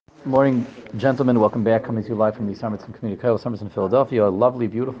Morning, gentlemen. Welcome back. Coming to you live from the Somerton Community College, Somerton, Philadelphia. A lovely,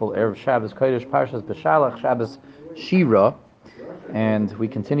 beautiful Erev Shabbos Kodesh, Parshas B'Shalach, Shabbos Shira, and we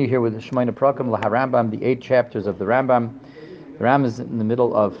continue here with Shemone Perakim, Rambam, the 8 chapters of the Rambam. The Rambam is in the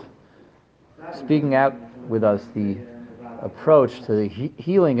middle of speaking out with us the approach to the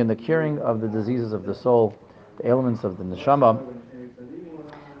healing and the curing of the diseases of the soul, the ailments of the neshama.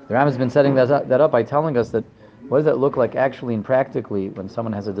 The Rambam has been setting that up by telling us that what does that look like actually and practically when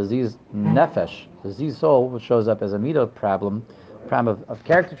someone has a diseased nefesh, diseased soul, which shows up as a midah problem of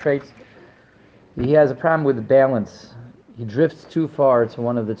character traits. He has a problem with balance. He drifts too far to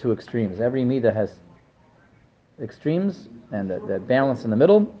one of the two extremes. Every midah has extremes and that balance in the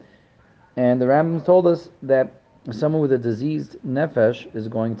middle. And the Rambam told us that someone with a diseased nefesh is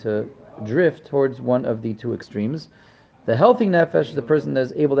going to drift towards one of the two extremes. The healthy nefesh is the person that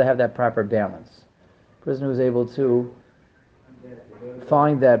is able to have that proper balance. The person who is able to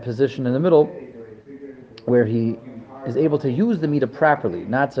find that position in the middle where he is able to use the midah properly,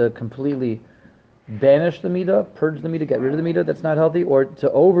 not to completely banish the midah, purge the midah, get rid of the midah, that's not healthy, or to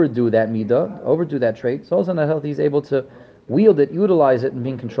overdo that midah, overdo that trait. It's also not healthy. He's able to wield it, utilize it, and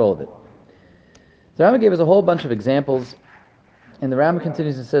be in control of it. The Rambam gave us a whole bunch of examples, and the Rambam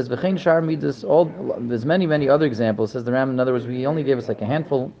continues and says, "V'chein shar midas." There's many other examples. Says the Rambam. In other words, he only gave us like a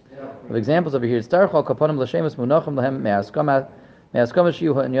handful of examples over here. Says the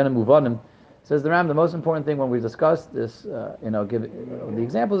Rambam. The most important thing when we discuss this, give the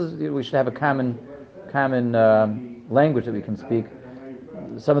examples, is we should have a common language that we can speak.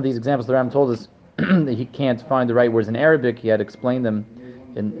 Some of these examples the Rambam told us that he can't find the right words in Arabic. He had explained them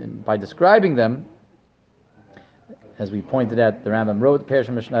by describing them. As we pointed out, the Rambam wrote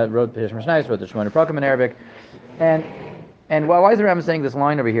Perakim Mishnayos, wrote the Shemone Perakim in Arabic, and why is the Rambam saying this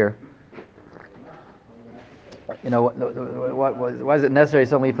line over here? Why is it necessary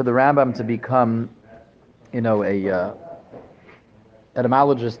suddenly for the Rambam to become, a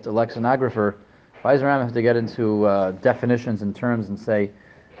etymologist, a lexicographer? Why does the Rambam have to get into definitions and terms and say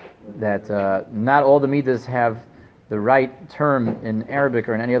that not all the midas have the right term in Arabic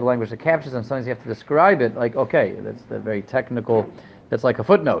or in any other language that captures them? Sometimes you have to describe it like, okay, that's the very technical, that's like a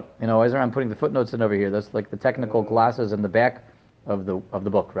footnote. Why is I'm putting the footnotes in over here? That's like the technical glosses in the back of the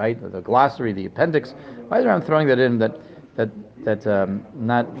book, right? The glossary, the appendix. Why is I'm throwing that in that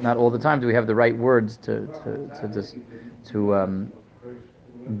not all the time do we have the right words to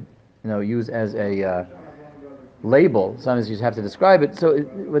use as a label. Sometimes you just have to describe it. So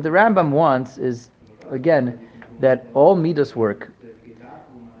what the Rambam wants is, again, that all midas work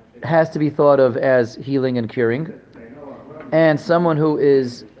has to be thought of as healing and curing, and someone who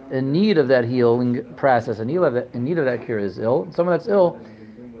is in need of that healing process, in need of that cure, is ill. Someone that's ill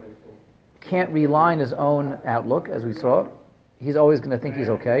can't rely on his own outlook, as we saw. He's always going to think he's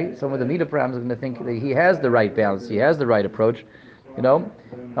okay. Someone with a midah problem is going to think that he has the right balance, he has the right approach. Don't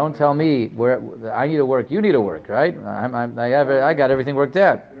tell me where I need to work, you need to work, right? I got everything worked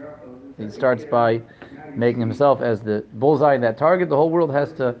out. He starts by making himself as the bullseye in that target. The whole world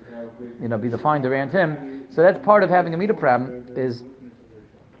has to, be defined around him. So that's part of having a midah problem is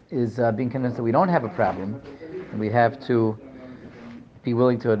being convinced that we don't have a problem, and we have to be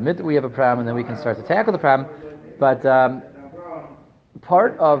willing to admit that we have a problem, and then we can start to tackle the problem. But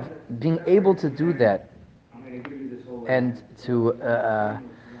part of being able to do that and to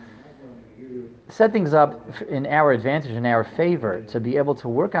set things up in our advantage, in our favor, to be able to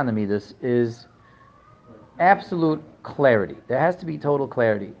work on the midas is absolute clarity. There has to be total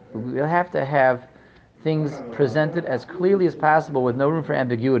clarity. We'll have to have things presented as clearly as possible with no room for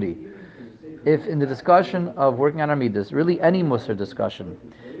ambiguity. If in the discussion of working on our midas, really any Musar discussion,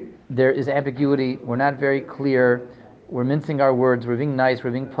 there is ambiguity, we're not very clear, we're mincing our words, we're being nice, we're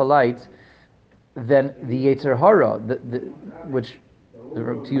being polite, then the Yetzer Hara, which,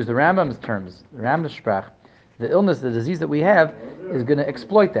 to use the Rambam's terms, the Rambam's sprach, the illness, the disease that we have, is going to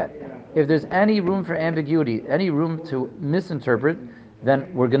exploit that. If there's any room for ambiguity, any room to misinterpret,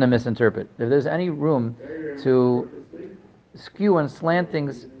 then we're going to misinterpret. If there's any room to skew and slant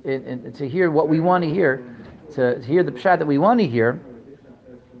things, to hear what we want to hear, to hear the pshat that we want to hear,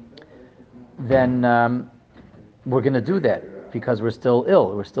 then we're going to do that because we're still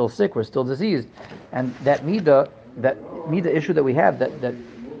ill, we're still sick, we're still diseased, and that midah issue that we have, that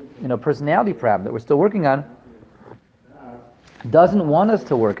personality problem that we're still working on, doesn't want us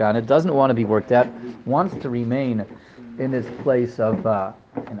to work on it, doesn't want to be worked at, wants to remain in this place of,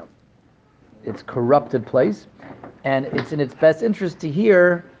 its corrupted place, and it's in its best interest to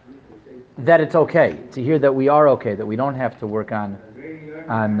hear that it's okay, to hear that we are okay, that we don't have to work on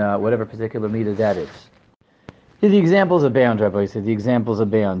whatever particular midah that is. The examples abound, Rabbi said. The examples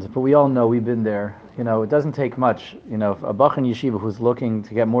abound, but we all know we've been there. It doesn't take much. If a bach in yeshiva who's looking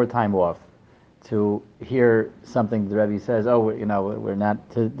to get more time off, to hear something the Rebbe says, we're not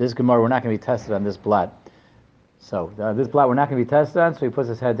this Gemara, we're not going to be tested on this blot. So this blot we're not going to be tested on. So he puts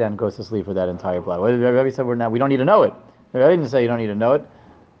his head down and goes to sleep for that entire blot. The Rebbe said we don't need to know it. The Rebbe didn't say you don't need to know it.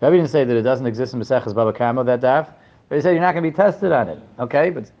 The Rebbe didn't say that it doesn't exist in Maseches Bava Kama, that daf. But he said you're not going to be tested on it.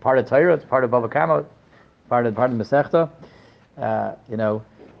 Okay, but it's part of Torah, it's part of Bava Kama, part of Masechta.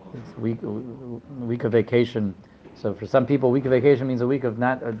 It's a week of vacation. So for some people, a week of vacation means a week of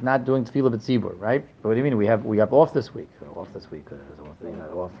not doing tefillah b'tzibur, right? But what do you mean? We have off this week. Off from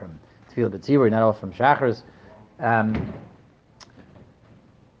tefillah b'tzibur, not off from shachars.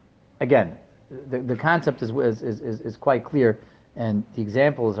 Again, the concept is quite clear, and the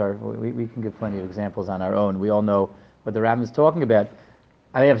examples are. We can give plenty of examples on our own. We all know what the Rambam is talking about.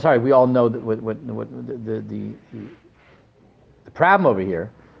 I'm sorry. We all know that what the problem over here,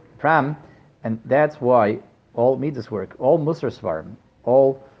 and that's why all midas work, all musar svarim,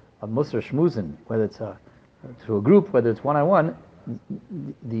 all musar shmuzin, whether it's to a group, whether it's one-on-one,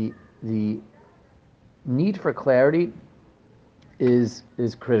 the need for clarity is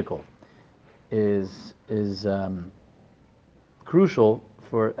critical, is crucial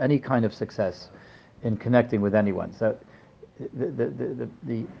for any kind of success in connecting with anyone. So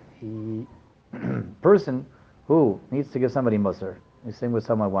the person who needs to give somebody musar, you sing with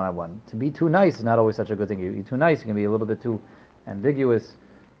someone one-on-one. To be too nice is not always such a good thing. You're too nice, you can be a little bit too ambiguous.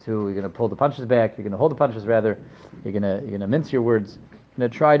 You're going to pull the punches back. You're going to hold the punches rather. You're going to mince your words. You're going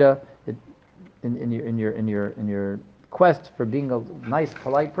to try to in your quest for being a nice,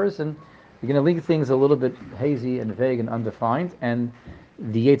 polite person. You're going to leave things a little bit hazy and vague and undefined. And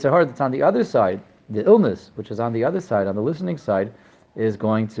the Yetzer Hara that's on the other side, the illness which is on the other side, on the listening side, is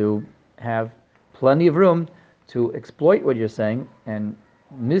going to have plenty of room to exploit what you're saying and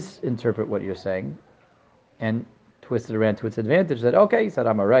misinterpret what you're saying and twist it around to its advantage. That, okay, he said,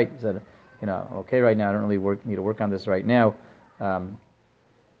 I'm all right. He said, okay right now, I don't really need to work on this right now. I'm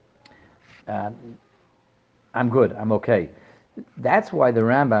good, I'm okay. That's why the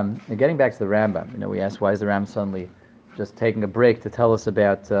Rambam, and getting back to the Rambam, we asked why is the Rambam suddenly just taking a break to tell us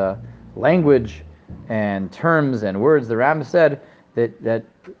about language and terms and words. The Rambam said that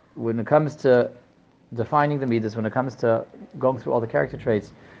when it comes to defining the midas, when it comes to going through all the character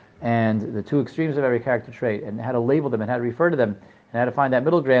traits and the two extremes of every character trait and how to label them and how to refer to them and how to find that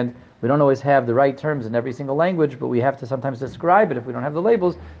middle ground, we don't always have the right terms in every single language, but we have to sometimes describe it if we don't have the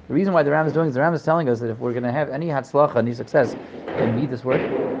labels. The reason why the Ram is doing is the Ram is telling us that if we're going to have any hatzlacha, any success in midas work,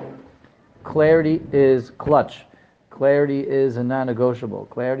 clarity is clutch. Clarity is a non-negotiable.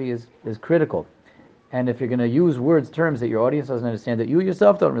 Clarity is critical. And if you're going to use words, terms that your audience doesn't understand, that you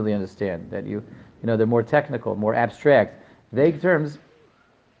yourself don't really understand, that they're more technical, more abstract, vague terms,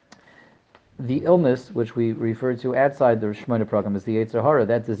 the illness, which we refer to outside the Shemone program, is the Yetzer Hara,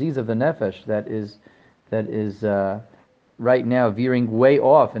 that disease of the nefesh that is right now veering way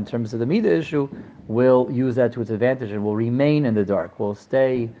off in terms of the midah issue, will use that to its advantage and will remain in the dark, will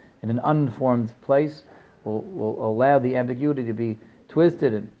stay in an unformed place, will allow the ambiguity to be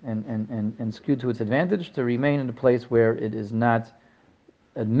twisted and skewed to its advantage, to remain in a place where it is not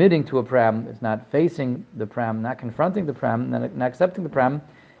admitting to a problem, it's not facing the problem, not confronting the problem, not accepting the problem.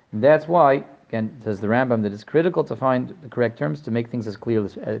 And that's why, again, says the Rambam, that it's critical to find the correct terms to make things as clear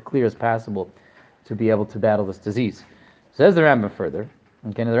as possible to be able to battle this disease. Says the Rambam further.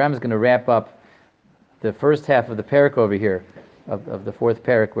 Okay, now the Rambam is going to wrap up the first half of the parak over here, of the fourth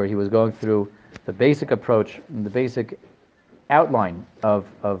parak, where he was going through the basic approach, the basic outline of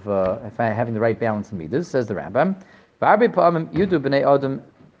having the right balance in me. This says the Rambam.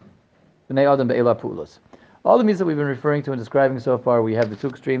 All the mitzvahs that we've been referring to and describing so far, we have the two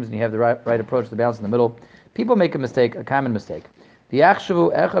extremes, and you have the right approach, the balance in the middle. People make a mistake, a common mistake.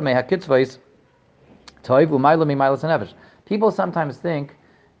 People sometimes think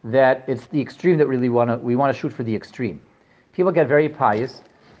that it's the extreme that we want to shoot for the extreme. People get very pious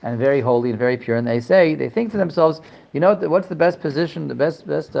and very holy and very pure, and they think to themselves, what's the best position, the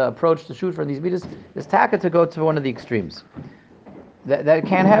best approach to shoot for these mitzvahs is taka, to go to one of the extremes. That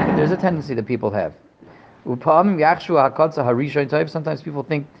can't happen. There's a tendency that people have. Sometimes people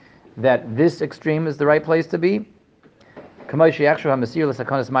think that this extreme is the right place to be. People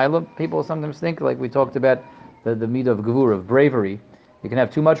sometimes think, like we talked about, the midah of gevura, of bravery. You can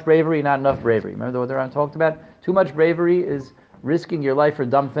have too much bravery, not enough bravery. Remember what the Rambam talked about? Too much bravery is risking your life for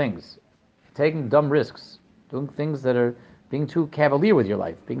dumb things, taking dumb risks, doing things that are being too cavalier with your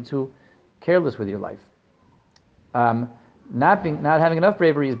life, being too careless with your life. Not having enough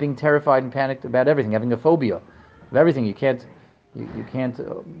bravery is being terrified and panicked about everything, having a phobia, of everything. You can't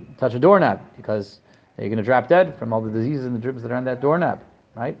touch a doorknob because you're going to drop dead from all the diseases and the germs that are on that doorknob,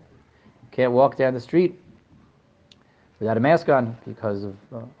 right? You can't walk down the street without a mask on because of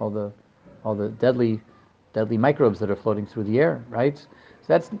all the deadly microbes that are floating through the air, right? So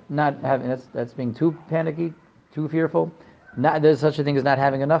that's not having that's being too panicky, too fearful. Not, there's such a thing as not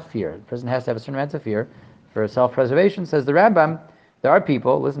having enough fear. The person has to have a certain amount of fear for self-preservation. Says the Rambam, there are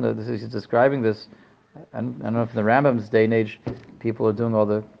people. Listen to this. He's describing this. I don't know if in the Rambam's day and age, people are doing all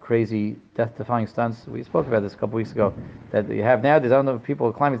the crazy death-defying stunts. We spoke about this a couple weeks ago. That you have now. There's I don't know if people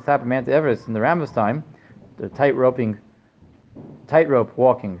climbing to the top of Mount Everest in the Rambam's time. They're tightrope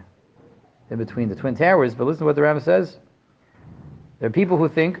walking in between the Twin Towers. But listen to what the Rambam says. There are people who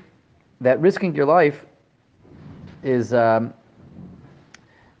think that risking your life is that's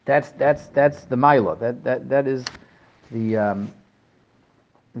the mila. That is the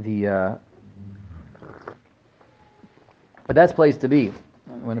but that's place to be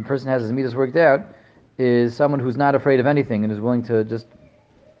when a person has his midas worked out is someone who's not afraid of anything and is willing to just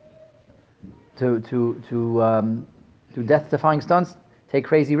to do death-defying stunts, take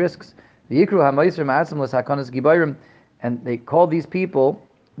crazy risks. The Yikru HaMaiser Ma'atzim L'Sakanas Gibayrim, and they call these people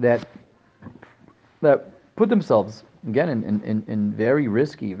that put themselves again in very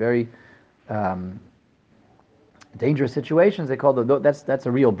risky, very dangerous situations. They call that's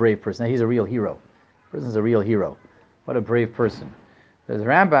a real brave person. He's a real hero. The person's a real hero. What a brave person. The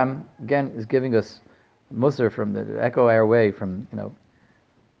Rambam again is giving us Musar from the echo our way from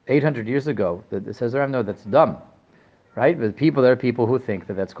 800 years ago. That says the Rambam, no, that's dumb, right? But there are people who think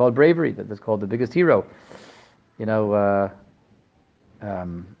that that's called bravery. That's called the biggest hero. I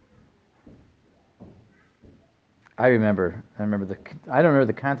remember I don't remember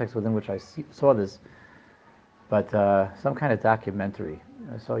the context within which I saw this, but some kind of documentary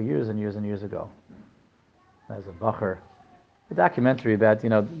I saw years and years and years ago as a bacher, a documentary about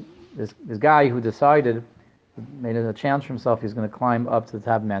this guy who decided, made it a challenge for himself. He's going to climb up to the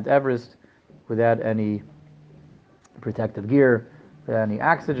top of Mount Everest without any protective gear, without any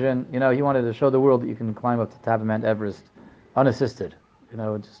oxygen. He wanted to show the world that you can climb up to the top of Mount Everest unassisted.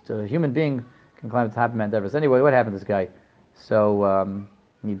 Just a human being can climb to the top of Mount Everest. Anyway, what happened to this guy? So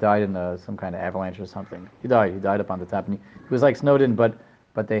he died in some kind of avalanche or something. He died up on the top, and he was like snowed in. But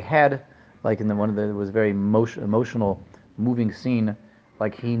they had like in one of the, it was a very emotional, moving scene.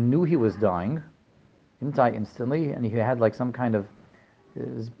 Like he knew he was dying, he didn't die instantly, and he had like some kind of, it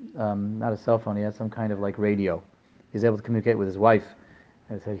was, not a cell phone. He had some kind of like radio. He was able to communicate with his wife.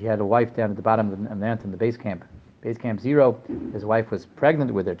 And said he had a wife down at the bottom of the mountain, the base camp 0. His wife was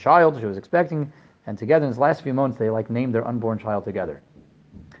pregnant with their child. She was expecting, and together in his last few moments, they like named their unborn child together.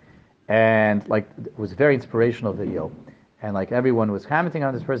 And like it was a very inspirational video, and like everyone was commenting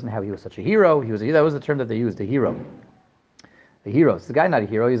on this person, how he was such a hero. That was the term that they used, the hero. The hero. It's the guy, not a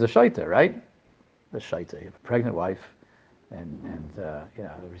hero. He's a Shoiteh, right? The Shoiteh. You have a pregnant wife, and the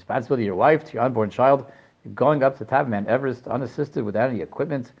responsibility of your wife to your unborn child. You're going up to the top of Mount Everest unassisted, without any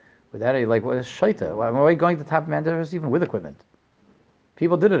equipment, without any what is Shoiteh? Why are you going to the top of Mount Everest even with equipment?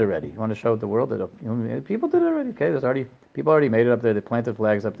 People did it already. You want to show the world that people did it already. Okay, people already made it up there. They planted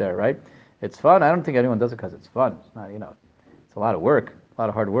flags up there, right? It's fun. I don't think anyone does it because it's fun. It's not, it's a lot of work, a lot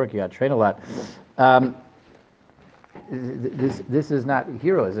of hard work. You got to train a lot. This is not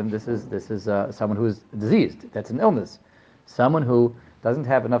heroism. This is someone who is diseased. That's an illness. Someone who doesn't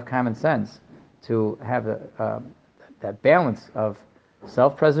have enough common sense to have that balance of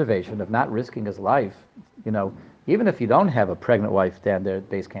self-preservation, of not risking his life. Even if you don't have a pregnant wife down there at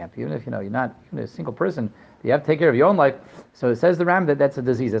base camp, even if you're not even a single person, you have to take care of your own life. So it says the Ram that that's a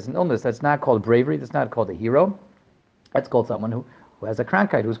disease, that's an illness. That's not called bravery. That's not called a hero. That's called someone who has a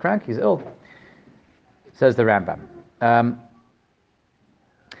krankheit, who's cranky, he's ill. Says the Rambam.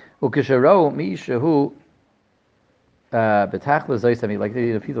 Ukisharo mishahu betachla zoisami, like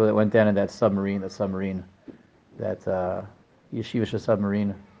the people that went down in that submarine, that yeshivish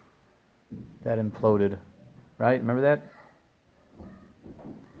submarine that imploded, right? Remember that?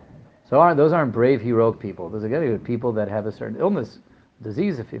 So those aren't brave, heroic people. Those are people that have a certain illness,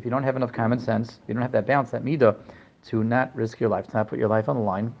 disease. If you don't have enough common sense, you don't have that balance, that midah, to not risk your life, to not put your life on the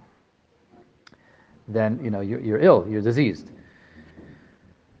line, then you're ill, you're diseased.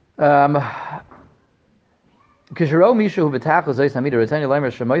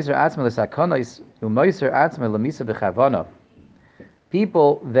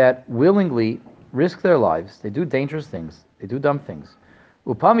 People that willingly risk their lives, they do dangerous things, they do dumb things.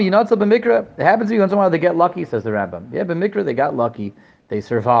 It happens to you once in a while, they get lucky, says the Rambam. Yeah, b'mikra, they got lucky, they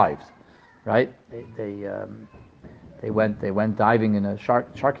survived, right? They went diving in a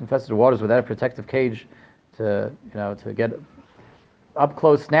shark-infested waters without a protective cage to get up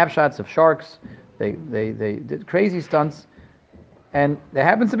close snapshots of sharks. They did crazy stunts, and it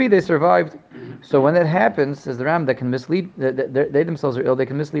happens to be they survived. So when that happens, says the Ram, that can mislead. They themselves are ill. They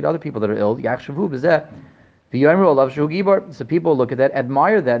can mislead other people that are ill. Yachshavu b'zeh. So people look at that,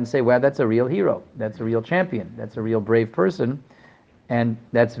 admire that, and say, "Wow, that's a real hero. That's a real champion. That's a real brave person." And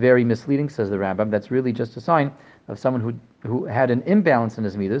that's very misleading, says the Rambam. That's really just a sign of someone who had an imbalance in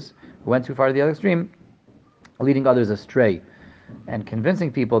his midas, who went too far to the other extreme, leading others astray, and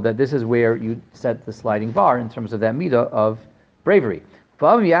convincing people that this is where you set the sliding bar in terms of that midah of bravery.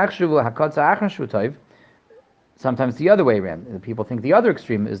 Sometimes the other way around. People think the other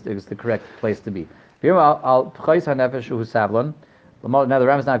extreme is the correct place to be. Now the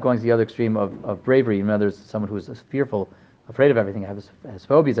Ram is not going to the other extreme of bravery. You know, there's someone who is fearful, afraid of everything, has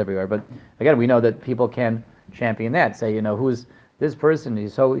phobias everywhere. But again, we know that people can champion that. Say, who's this person?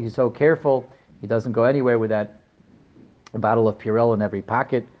 He's so careful. He doesn't go anywhere with that bottle of Purell in every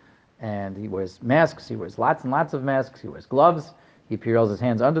pocket, and he wears masks. He wears lots and lots of masks. He wears gloves. He Purells his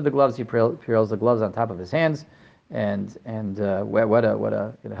hands under the gloves. He Purells the gloves on top of his hands. And what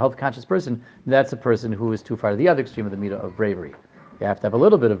a health conscious person. That's a person who is too far to the other extreme of the midah of bravery. You have to have a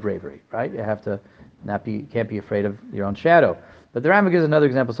little bit of bravery, right? You have to can't be afraid of your own shadow. But the Rambam gives another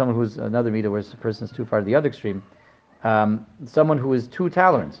example, someone who's another midah where the person is too far to the other extreme. Someone who is too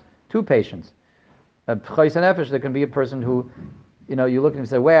tolerant, too patient. There can be a person who, you look and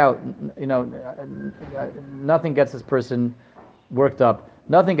say, wow, nothing gets this person worked up,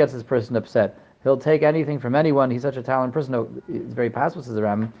 nothing gets this person upset. He'll take anything from anyone. He's such a talented person. No, it's very possible, says the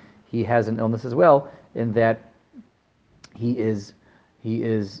Rambam, he has an illness as well, in that he is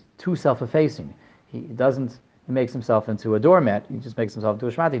too self-effacing. He makes himself into a doormat. He just makes himself into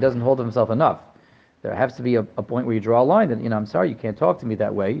a shmata. He doesn't hold himself enough. There has to be a point where you draw a line that, I'm sorry, you can't talk to me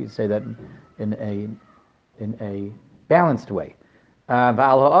that way. You say that in a balanced way.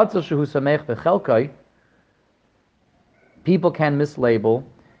 People can mislabel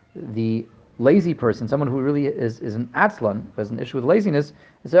the lazy person, someone who really is an atzlan, who has an issue with laziness,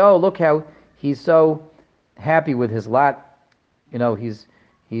 and say, oh, look how he's so happy with his lot. He's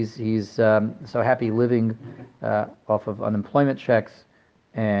so happy living off of unemployment checks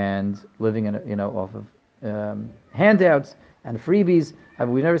and living off of handouts and freebies.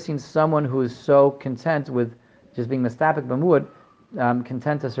 We've never seen someone who is so content with just being mistapik b'muad,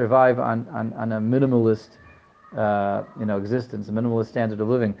 content to survive on a minimalist existence, a minimalist standard of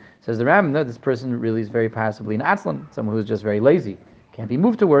living. Says the Rambam, no, this person really is very possibly an atzlan, someone who's just very lazy, can't be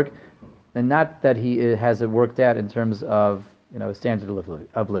moved to work, and not that he has it worked out in terms of a standard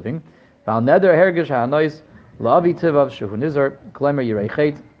of living.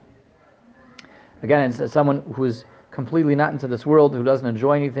 Again, it's someone who is completely not into this world, who doesn't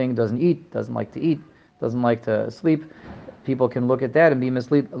enjoy anything, doesn't like to eat, doesn't like to sleep. People can look at that and be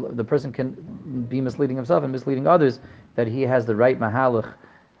misled. The person can be misleading himself and misleading others that he has the right mahalach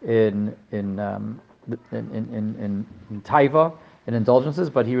in taiva, in indulgences,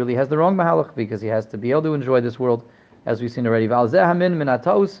 but he really has the wrong mahalach because he has to be able to enjoy this world, as we've seen already.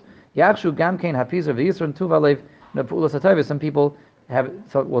 Some people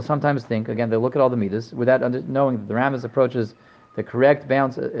will sometimes think, again, they look at all the midas without knowing that the Rambam's approach is the correct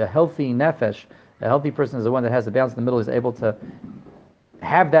balance. A healthy nefesh, a healthy person is the one that has the balance in the middle, is able to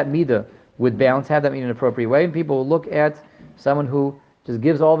have that midah with balance, have that midah in an appropriate way. And people will look at someone who just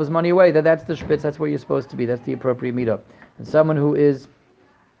gives all of his money away, that's the shpitz, that's where you're supposed to be, that's the appropriate midah. And someone who is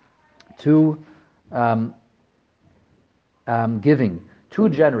too giving, too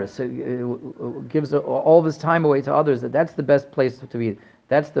generous, gives all of his time away to others, that's the best place to be.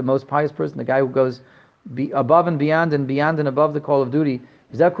 That's the most pious person, the guy who goes above and beyond and above the call of duty.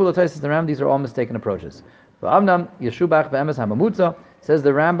 These are all mistaken approaches. Says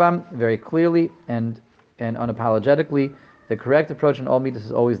the Rambam very clearly and unapologetically, the correct approach in all midas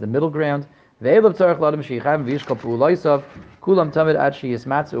is always the middle ground. A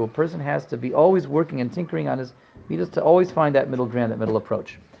person has to be always working and tinkering on his midas to always find that middle ground, that middle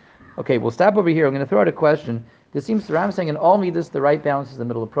approach. Okay, we'll stop over here. I'm going to throw out a question. This seems the Rambam saying in all midas the right balance is the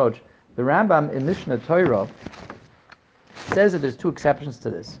middle approach. The Rambam in Mishnah Torah says that there's two exceptions to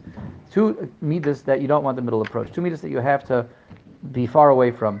this. Two midas that you don't want the middle approach. Two midas that you have to be far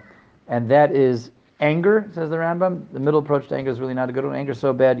away from. And that is anger, says the Rambam. The middle approach to anger is really not a good one. Anger is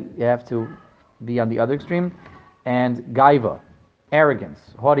so bad you have to be on the other extreme. And gaiva, arrogance,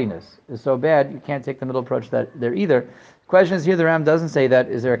 haughtiness is so bad you can't take the middle approach there either. The question is here, the Rambam doesn't say that.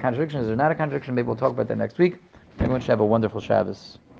 Is there a contradiction? Is there not a contradiction? Maybe we'll talk about that next week. Everyone should have a wonderful Shabbos.